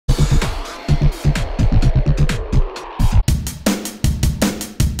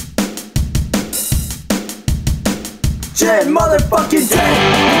Jen, motherfucking Jen,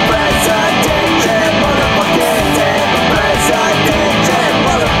 president, Jen, motherfucking Jen, president, Jen,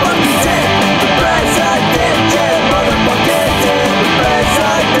 motherfucking Jen, president, Jen, motherfucking Jen,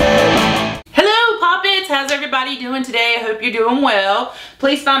 president. Hello Poppets, how's everybody doing today? I hope you're doing well.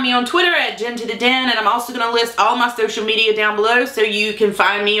 Please find me on Twitter at Jen to the Den, and I'm also going to list all my social media down below so you can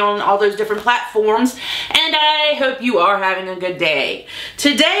find me on all those different platforms. And I hope you are having a good day.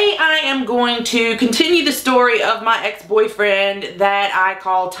 Today I am going to continue the story of my ex-boyfriend that I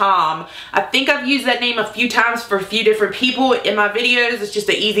call Tom. I think I've used that name a few times for a few different people in my videos. It's just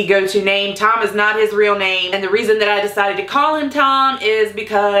an easy go-to name. Tom is not his real name, and the reason that I decided to call him Tom is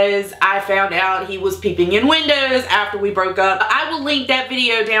because I found out he was peeping in windows after we broke up. I will link that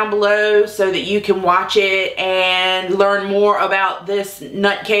video down below so that you can watch it and learn more about this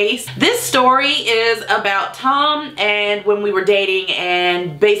nutcase. This story is about Tom and when we were dating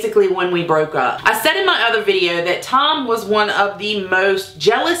and basically when we broke up. I said in my other video that Tom was one of the most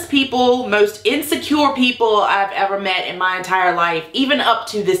jealous people, most insecure people I've ever met in my entire life, even up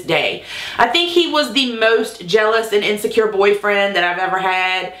to this day. I think he was the most jealous and insecure boyfriend that I've ever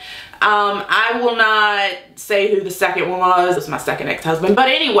had. I will not say who the second one was. It was my second ex-husband. But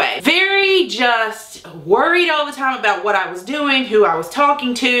anyway, very just worried all the time about what I was doing, who I was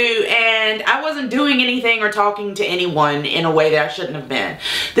talking to, and I wasn't doing anything or talking to anyone in a way that I shouldn't have been.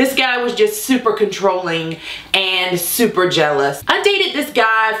 This guy was just super controlling and super jealous. I dated this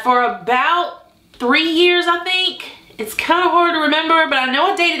guy for about 3 years, I think. It's kind of hard to remember, but I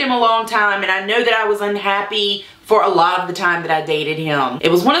know I dated him a long time, and I know that I was unhappy for a lot of the time that I dated him.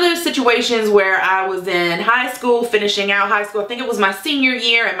 It was one of those situations where I was in high school, finishing out high school. I think it was my senior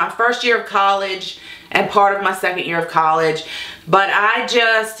year and my first year of college and part of my second year of college. But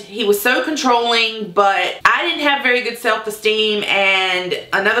he was so controlling, but I didn't have very good self-esteem, and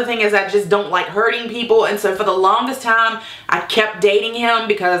another thing is I just don't like hurting people, and so for the longest time I kept dating him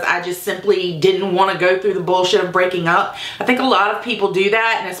because I just simply didn't want to go through the bullshit of breaking up. I think a lot of people do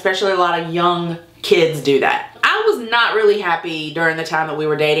that, and especially a lot of young kids do that. I was not really happy during the time that we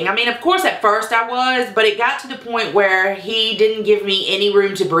were dating. I mean, of course at first I was, but it got to the point where he didn't give me any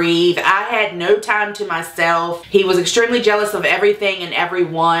room to breathe. I had no time to myself. He was extremely jealous of everything and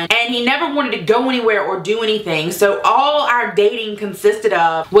everyone, and he never wanted to go anywhere or do anything. So all our dating consisted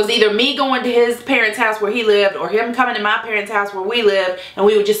of was either me going to his parents' house where he lived or him coming to my parents' house where we lived, and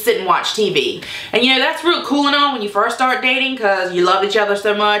we would just sit and watch TV. And you know, that's real cool and all when you first start dating because you love each other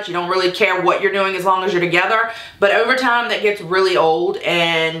so much, you don't really care what you're doing as long as you're together. But over time that gets really old,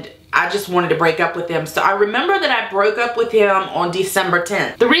 and I just wanted to break up with him. So I remember that I broke up with him on December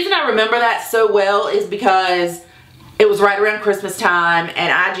 10th. The reason I remember that so well is because it was right around Christmas time,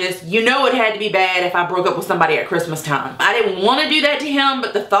 and you know it had to be bad if I broke up with somebody at Christmas time. I didn't want to do that to him,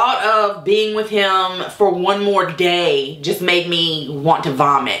 but the thought of being with him for one more day just made me want to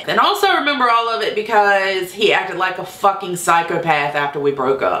vomit. And also I remember all of it because he acted like a fucking psychopath after we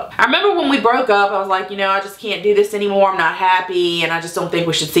broke up. I remember when we broke up, I was like, you know, I just can't do this anymore. I'm not happy, and I just don't think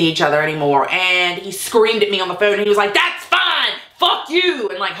we should see each other anymore. And he screamed at me on the phone, and he was like, "That's fine! Fuck you!"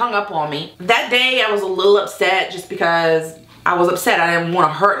 and like hung up on me. That day I was a little upset just because I was upset. I didn't want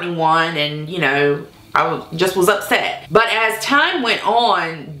to hurt anyone, and you know, just was upset. But as time went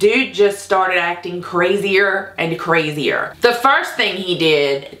on, dude just started acting crazier and crazier. The first thing he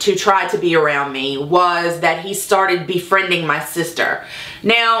did to try to be around me was that he started befriending my sister.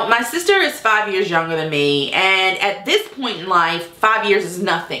 Now, my sister is 5 years younger than me, and at this point in life, 5 years is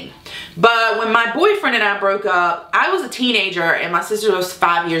nothing. But when my boyfriend and I broke up, I was a teenager and my sister was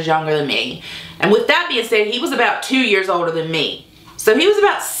 5 years younger than me. And with that being said, he was about 2 years older than me. So he was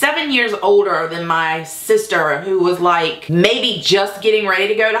about 7 years older than my sister, who was like maybe just getting ready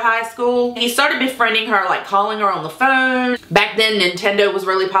to go to high school. He started befriending her, like calling her on the phone. Back then Nintendo was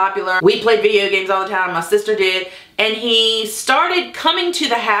really popular. We played video games all the time, my sister did. And he started coming to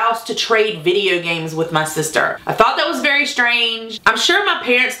the house to trade video games with my sister. I thought that was very strange. I'm sure my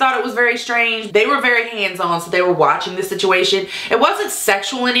parents thought it was very strange. They were very hands-on, so they were watching the situation. It wasn't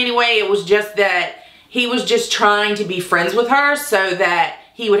sexual in any way. It was just that he was just trying to be friends with her so that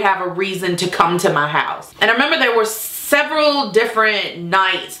he would have a reason to come to my house. And I remember there were several different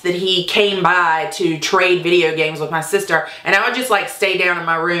nights that he came by to trade video games with my sister, and I would just like stay down in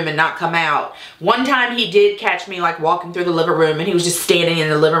my room and not come out. One time he did catch me like walking through the living room, and he was just standing in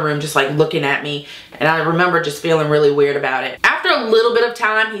the living room just like looking at me, and I remember just feeling really weird about it. After a little bit of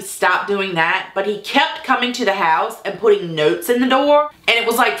time he stopped doing that, but he kept coming to the house and putting notes in the door, and it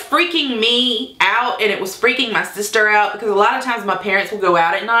was like freaking me out, and it was freaking my sister out because a lot of times my parents would go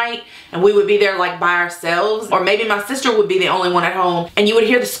out at night and we would be there like by ourselves, or maybe my sister would be the only one at home, and you would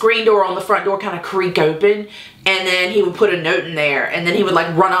hear the screen door on the front door kind of creak open, and then he would put a note in there, and then he would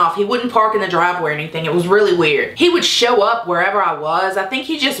like run off. He wouldn't park in the driveway or anything. It was really weird. He would show up wherever I was. I think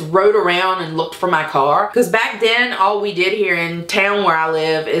he just rode around and looked for my car, because back then all we did here in town where I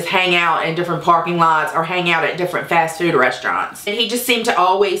live is hang out in different parking lots or hang out at different fast food restaurants. And he just seemed to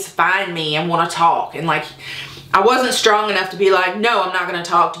always find me and want to talk, and like I wasn't strong enough to be like, no, I'm not going to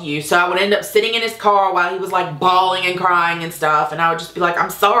talk to you. So I would end up sitting in his car while he was like bawling and crying and stuff. And I would just be like, I'm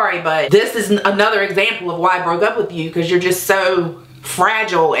sorry, but this is another example of why I broke up with you, because you're just so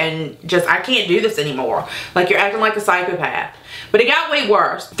fragile and just, I can't do this anymore. Like, you're acting like a psychopath. But it got way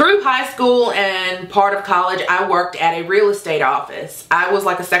worse. Through high school and part of college, I worked at a real estate office. I was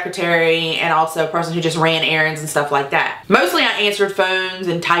like a secretary and also a person who just ran errands and stuff like that. Mostly I answered phones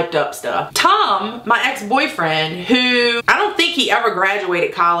and typed up stuff. Tom, my ex-boyfriend, who I don't think he ever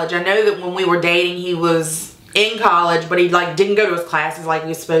graduated college. I know that when we were dating, he was in college, but he like didn't go to his classes like he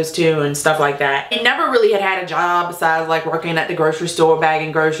was supposed to and stuff like that. He never really had a job besides like working at the grocery store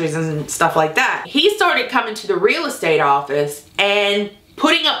bagging groceries and stuff like that. He started coming to the real estate office and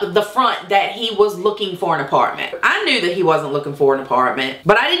putting up the front that he was looking for an apartment. I knew that he wasn't looking for an apartment,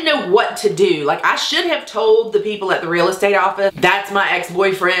 but I didn't know what to do. Like, I should have told the people at the real estate office, that's my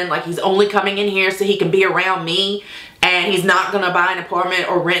ex-boyfriend, like he's only coming in here so he can be around me and he's not gonna buy an apartment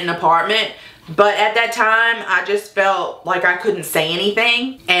or rent an apartment. But at that time, I just felt like I couldn't say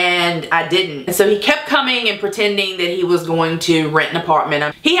anything, and I didn't. And so he kept coming and pretending that he was going to rent an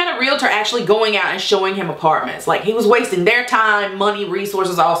apartment. He had a realtor actually going out and showing him apartments. Like, he was wasting their time, money,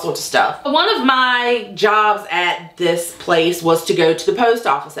 resources, all sorts of stuff. One of my jobs at this place was to go to the post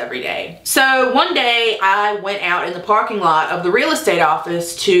office every day. So one day I went out in the parking lot of the real estate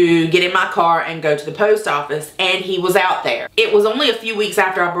office to get in my car and go to the post office, and he was out there. It was only a few weeks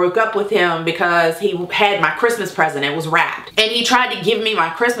after I broke up with him because he had my Christmas present. It was wrapped, and he tried to give me my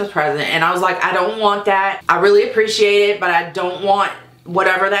Christmas present, and I was like, I don't want that. I really appreciate it, but I don't want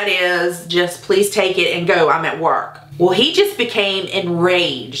whatever that is. Just please take it and go. I'm at work. Well, he just became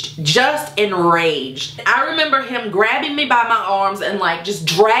enraged, just enraged. I remember him grabbing me by my arms and like just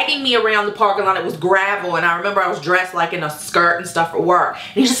dragging me around the parking lot. It was gravel, and I remember I was dressed like in a skirt and stuff for work.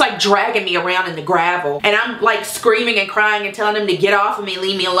 And he's just like dragging me around in the gravel, and I'm like screaming and crying and telling him to get off of me,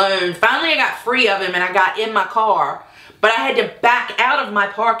 leave me alone. Finally, I got free of him and I got in my car. But I had to back out of my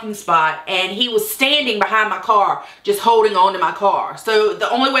parking spot, and he was standing behind my car, just holding on to my car. So the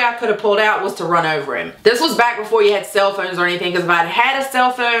only way I could have pulled out was to run over him. This was back before you had cell phones or anything, because if I had a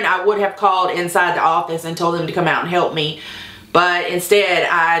cell phone, I would have called inside the office and told them to come out and help me. But instead,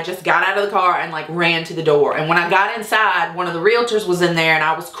 I just got out of the car and like ran to the door. And when I got inside, one of the realtors was in there, and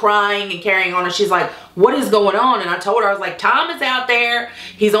I was crying and carrying on, and she's like, what is going on? And I told her, I was like, Tom is out there.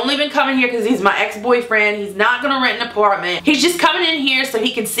 He's only been coming here because he's my ex-boyfriend. He's not gonna rent an apartment. He's just coming in here so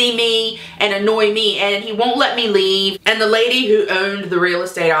he can see me and annoy me, and he won't let me leave. And the lady who owned the real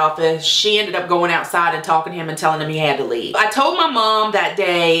estate office, she ended up going outside and talking to him and telling him he had to leave. I told my mom that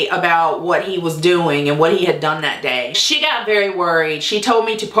day about what he was doing and what he had done that day. She got very worried. She told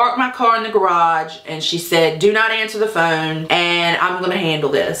me to park my car in the garage, and she said, do not answer the phone, and I'm gonna handle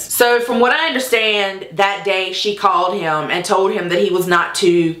this. So from what I understand, that day she called him and told him that he was not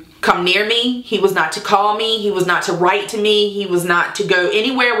to come near me, he was not to call me, he was not to write to me, he was not to go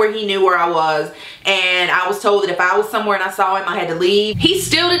anywhere where he knew where I was. And I was told that if I was somewhere and I saw him, I had to leave. He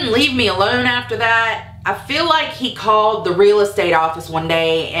still didn't leave me alone after that. I feel like he called the real estate office one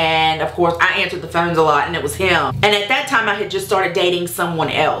day, and of course I answered the phones a lot, and it was him. And at that time I had just started dating someone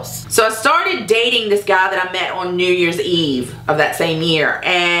else. So I started dating this guy that I met on New Year's Eve of that same year.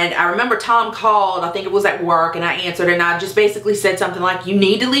 And I remember Tom called, I think it was at work, and I answered, and I just basically said something like, you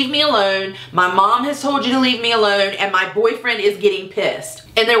need to leave me alone. My mom has told you to leave me alone, and my boyfriend is getting pissed.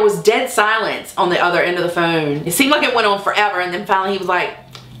 And there was dead silence on the other end of the phone. It seemed like it went on forever, and then finally he was like,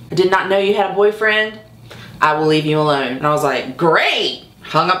 I did not know you had a boyfriend. I will leave you alone. And I was like, great.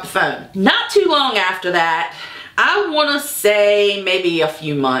 Hung up the phone. Not too long after that, I want to say maybe a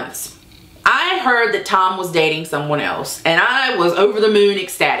few months, I heard that Tom was dating someone else, and I was over the moon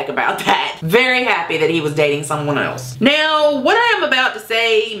ecstatic about that. Very happy that he was dating someone else. Now, what I am about to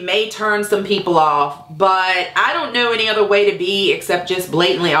say may turn some people off, but I don't know any other way to be except just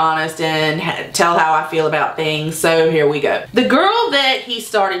blatantly honest and tell how I feel about things, so here we go. The girl that he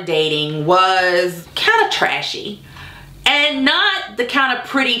started dating was kind of trashy. And not the kind of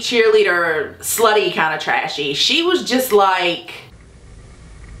pretty cheerleader, slutty kind of trashy. She was just like...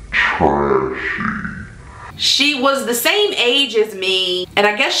 trashy. She was the same age as me, and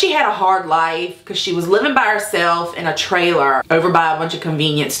I guess she had a hard life because she was living by herself in a trailer over by a bunch of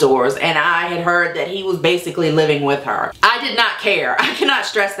convenience stores, and I had heard that he was basically living with her. I did not care. I cannot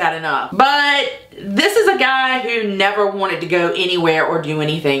stress that enough. But this is a guy who never wanted to go anywhere or do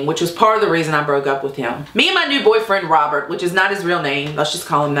anything, which was part of the reason I broke up with him. Me and my new boyfriend, Robert, which is not his real name, let's just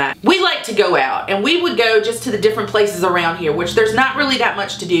call him that, we like to go out, and we would go just to the different places around here, which there's not really that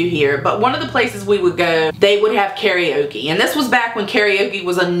much to do here, but one of the places we would go, they would have karaoke, and this was back when karaoke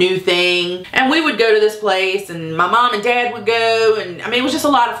was a new thing, and we would go to this place, and my mom and dad would go, and I mean, it was just a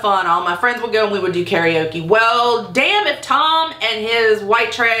lot of fun. All my friends would go and we would do karaoke. Well, damn if Tom and his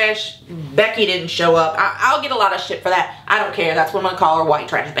white trash Becky didn't show up. I'll get a lot of shit for that. I don't care. That's what I'm gonna call her, white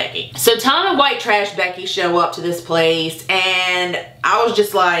trash Becky. So Tom and white trash Becky show up to this place, and I was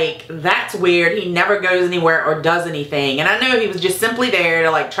just like, that's weird. He never goes anywhere or does anything. And I know he was just simply there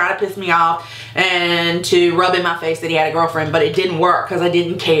to like try to piss me off and to rub in my face that he had a girlfriend, but it didn't work because I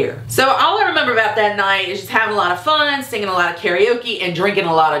didn't care. So all I remember about that night is just having a lot of fun, singing a lot of karaoke, and drinking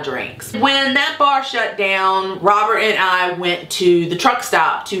a lot of drinks. When that bar shut down, Robert and I went to the truck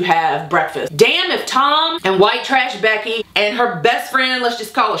stop to have breakfast. Damn if Tom and white trash Becky and her best friend, let's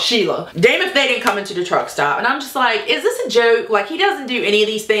just call her Sheila, damn if they didn't come into the truck stop. And I'm just like, is this a joke? Like, he doesn't do any of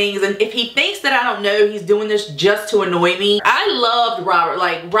these things, and if he thinks that I don't know, he's doing this just to annoy me. I loved Robert.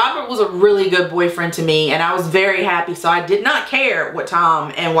 Like, Robert was a really good boyfriend to me, and I was very happy, so I did not care what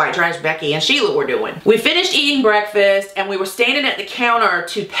Tom and white trash Becky and Sheila were doing. We finished eating breakfast, and we were standing at the counter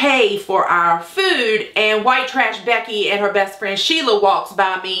to pay for our food, and white trash Becky and her best friend Sheila walks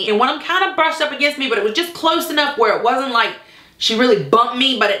by me, and one of them kind of brushed up against me, but it was just close enough where it wasn't like she really bumped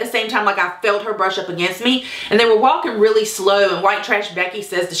me, but at the same time, like, I felt her brush up against me. And they were walking really slow, and white trash Becky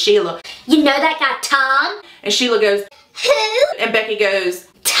says to Sheila, "You know that guy Tom?" And Sheila goes, "Who?" And Becky goes,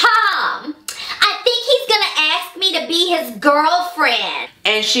 "Tom. I think he's gonna ask me to be his girlfriend."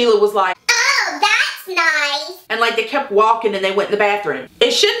 And Sheila was like, "Oh, that's nice." and like they kept walking and they went in the bathroom.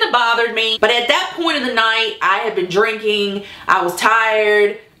 It shouldn't have bothered me, but at that point in the night, I had been drinking, I was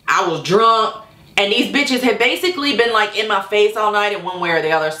tired, I was drunk, and these bitches had basically been like in my face all night in one way or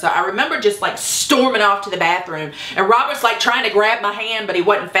the other. So I remember just like storming off to the bathroom, and Robert's like trying to grab my hand, but he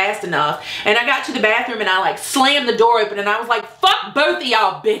wasn't fast enough. And I got to the bathroom and I like slammed the door open, and I was like, fuck both of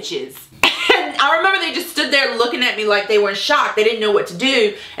y'all bitches. And I remember they just stood there looking at me like they were in shock. They didn't know what to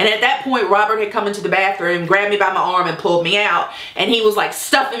do. And at that point, Robert had come into the bathroom, grabbed me by my arm and pulled me out. And he was like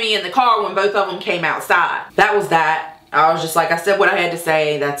stuffing me in the car when both of them came outside. That was that. I was just like, I said what I had to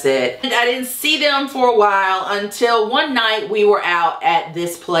say, that's it. And I didn't see them for a while until one night we were out at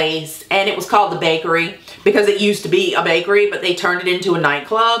this place, and it was called the Bakery because it used to be a bakery, but they turned it into a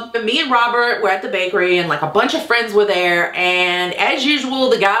nightclub. And me and Robert were at the bakery, and like a bunch of friends were there, and as usual,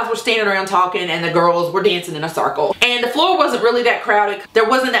 the guys were standing around talking and the girls were dancing in a circle. And the floor wasn't really that crowded. There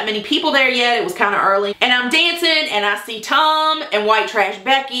wasn't that many people there yet. It was kind of early. And I'm dancing, and I see Tom and white trash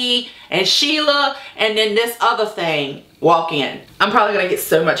Becky and Sheila, and then this other thing walk in. I'm probably gonna get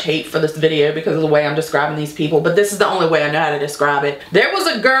so much hate for this video because of the way I'm describing these people, but this is the only way I know how to describe it. There was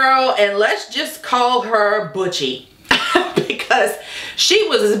a girl, and let's just call her Butchie because she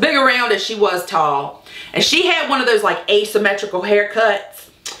was as big around as she was tall, and she had one of those like asymmetrical haircuts,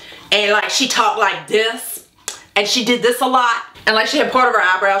 and like she talked like this, and she did this a lot. And like she had part of her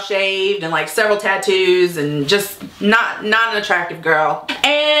eyebrow shaved and like several tattoos, and just not an attractive girl.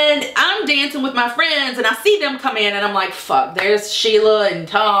 And I'm dancing with my friends, and I see them come in, and I'm like, fuck, there's Sheila and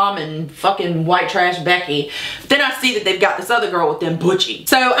Tom and fucking white trash Becky. Then I see that they've got this other girl with them, Butchie.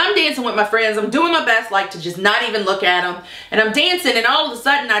 So I'm dancing with my friends. I'm doing my best like to just not even look at them. And I'm dancing, and all of a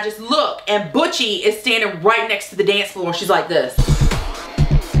sudden I just look, and Butchie is standing right next to the dance floor, and she's like this.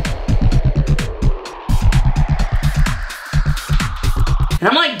 And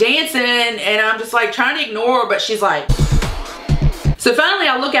I'm like dancing, and I'm just like trying to ignore her, but she's like. So finally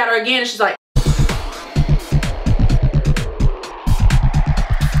I look at her again, and she's like.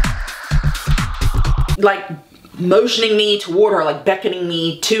 Like motioning me toward her, like beckoning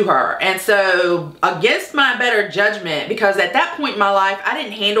me to her. And so against my better judgment, because at that point in my life I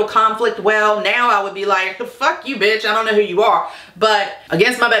didn't handle conflict well, now I would be like, fuck you bitch, I don't know who you are. But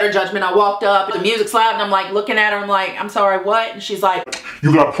against my better judgment, I walked up, the music's loud, and I'm like looking at her, I'm like, I'm sorry, what? And she's like,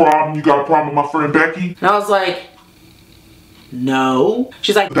 you got a problem? You got a problem with my friend Becky? And I was like, no.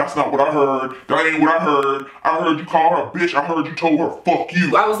 She's like, that's not what I heard. That ain't what I heard. I heard you call her a bitch. I heard you told her fuck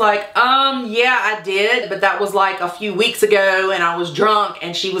you. I was like, yeah, I did, but that was like a few weeks ago, and I was drunk,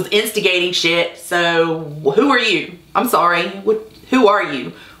 and she was instigating shit. So who are you? I'm sorry. Who are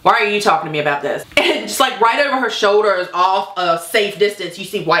you? why are you talking to me about this? And just like right over her shoulders, off a safe distance, you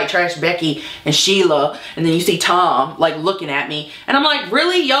see white trash Becky and Sheila, and then you see Tom like looking at me. And I'm like,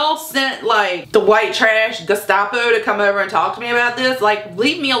 really? Y'all sent like the white trash Gestapo to come over and talk to me about this? Like,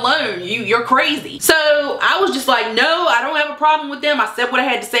 leave me alone. You're crazy. So I was just like, no, I don't have a problem with them. I said what I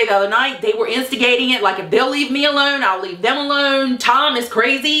had to say the other night. They were instigating it. Like, if they'll leave me alone, I'll leave them alone. Tom is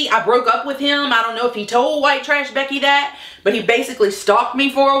crazy. I broke up with him. I don't know if he told white trash Becky that, but he basically stalked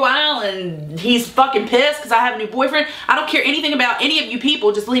me for a while, and he's fucking pissed because I have a new boyfriend. I don't care anything about any of you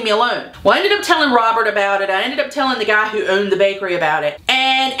people. Just leave me alone. Well, I ended up telling Robert about it. I ended up telling the guy who owned the bakery about it.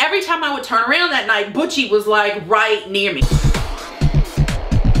 And every time I would turn around that night, Butchie was like right near me.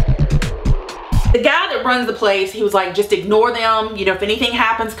 The guy that runs the place, he was like, just ignore them. You know, if anything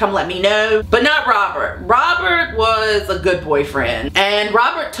happens, come let me know. But not Robert. Robert was a good boyfriend. And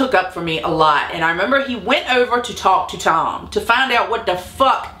Robert took up for me a lot. And I remember he went over to talk to Tom to find out what the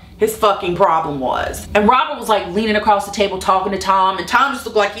fuck his fucking problem was. And Robert was like leaning across the table talking to Tom. And Tom just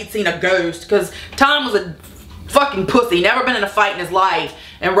looked like he'd seen a ghost because Tom was a fucking pussy. Never been in a fight in his life.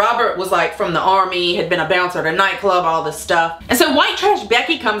 And Robert was like from the army, had been a bouncer at a nightclub, all this stuff. And so white trash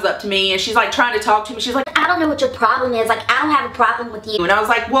Becky comes up to me and she's like trying to talk to me. She's like, I don't know what your problem is. Like, I don't have a problem with you. and I was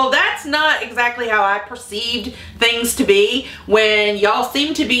like, well, that's not exactly how I perceived things to be. When y'all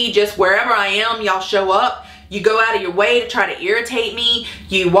seem to be just wherever I am, y'all show up. You go out of your way to try to irritate me.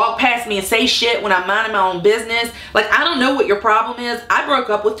 You walk past me and say shit when I'm minding my own business. Like, I don't know what your problem is. I broke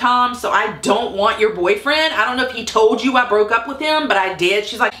up with Tom, so I don't want your boyfriend. I don't know if he told you I broke up with him, but I did.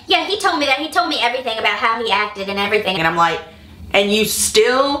 She's like, Yeah, he told me that. He told me everything about how he acted and everything. and I'm like, and you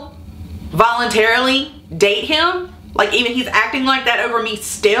still voluntarily date him? Like, even he's acting like that over me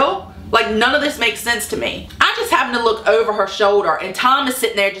still? Like, none of this makes sense to me. I just happened to look over her shoulder, and Tom is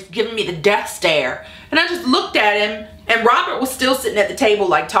sitting there just giving me the death stare. And I just looked at him, and Robert was still sitting at the table,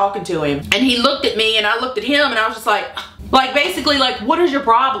 like, talking to him. And he looked at me, and I looked at him, and I was just like basically, like, what is your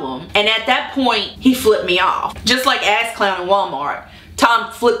problem? And at that point, he flipped me off. Just like Ass Clown in Walmart.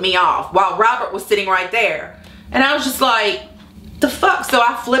 Tom flipped me off while Robert was sitting right there. And I was just like, the fuck? So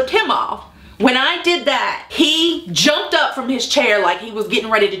I flipped him off. When I did that, he jumped up from his chair like he was getting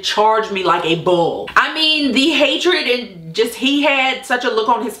ready to charge me like a bull. I mean, the hatred and just, he had such a look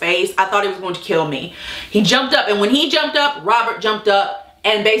on his face, I thought he was going to kill me. He jumped up, and when he jumped up, Robert jumped up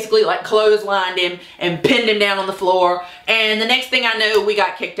and basically like clotheslined him and pinned him down on the floor. And the next thing I know, we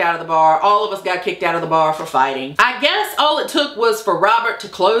got kicked out of the bar. All of us got kicked out of the bar for fighting. I guess all it took was for Robert to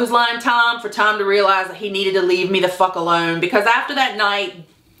clothesline Tom, for Tom to realize that he needed to leave me the fuck alone, because after that night,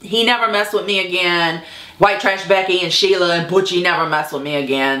 he never messed with me again. White trash Becky and Sheila and Butchie never messed with me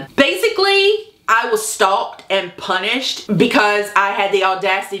again. Basically, I was stalked and punished because I had the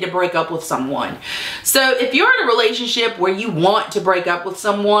audacity to break up with someone. So if you're in a relationship where you want to break up with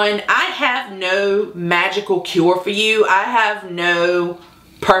someone, I have no magical cure for you. I have no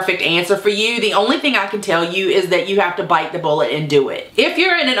perfect answer for you. The only thing I can tell you is that you have to bite the bullet and do it. If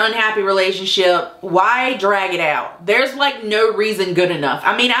you're in an unhappy relationship, why drag it out? There's like no reason good enough.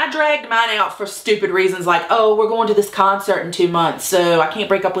 I mean, I dragged mine out for stupid reasons like, oh, we're going to this concert in 2 months, so I can't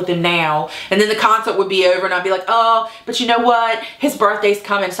break up with him now. And then the concert would be over and I'd be like, oh, but you know what? His birthday's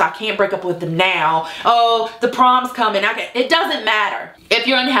coming, so I can't break up with him now. Oh, the prom's coming. It doesn't matter. If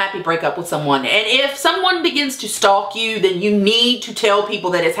you're unhappy, break up with someone. And if someone begins to stalk you, then you need to tell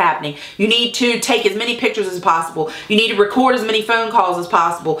people that it's happening. You need to take as many pictures as possible. You need to record as many phone calls as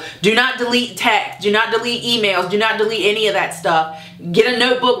possible. Do not delete text. Do not delete emails. Do not delete any of that stuff. Get a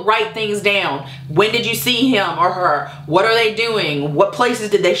notebook, write things down. When did you see him or her? What are they doing? What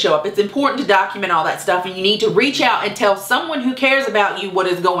places did they show up? It's important to document all that stuff, and you need to reach out and tell someone who cares about you what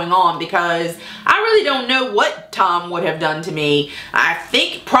is going on, because I really don't know what Tom would have done to me. I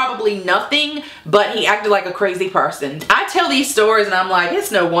think probably nothing, but he acted like a crazy person. I tell these stories and I'm like,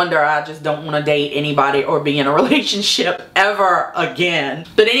 it's no wonder I just don't want to date anybody or be in a relationship ever again.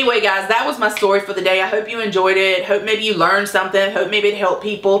 But anyway, guys, that was my story for the day. I hope you enjoyed it. Hope maybe you learned something. Hope maybe it helped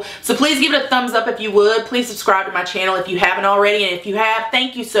people. So please give it a thumbs up if you would. Please subscribe to my channel if you haven't already. And if you have,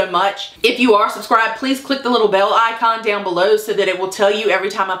 thank you so much. If you are subscribed, please click the little bell icon down below so that it will tell you every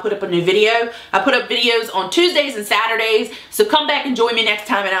time I put up a new video. I put up videos on Tuesdays and Saturdays. So come back and join me next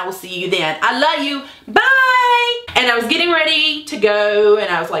time, and I will see you then. I love you. Bye! And I was getting ready to go, and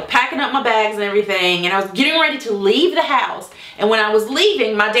I was like packing up my bags and everything, and I was getting ready to leave the house. And when I was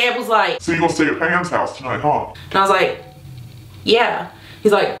leaving, my dad was like, So you gonna stay at Pam's house tonight, huh? and I was like, yeah.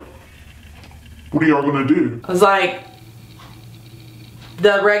 He's like, What are y'all gonna do? I was like,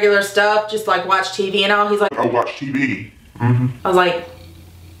 the regular stuff, just like watch TV and all. He's like, I'll watch TV. I was like,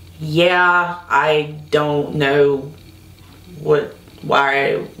 yeah, I don't know what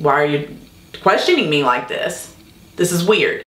Why are you questioning me like this? This is weird.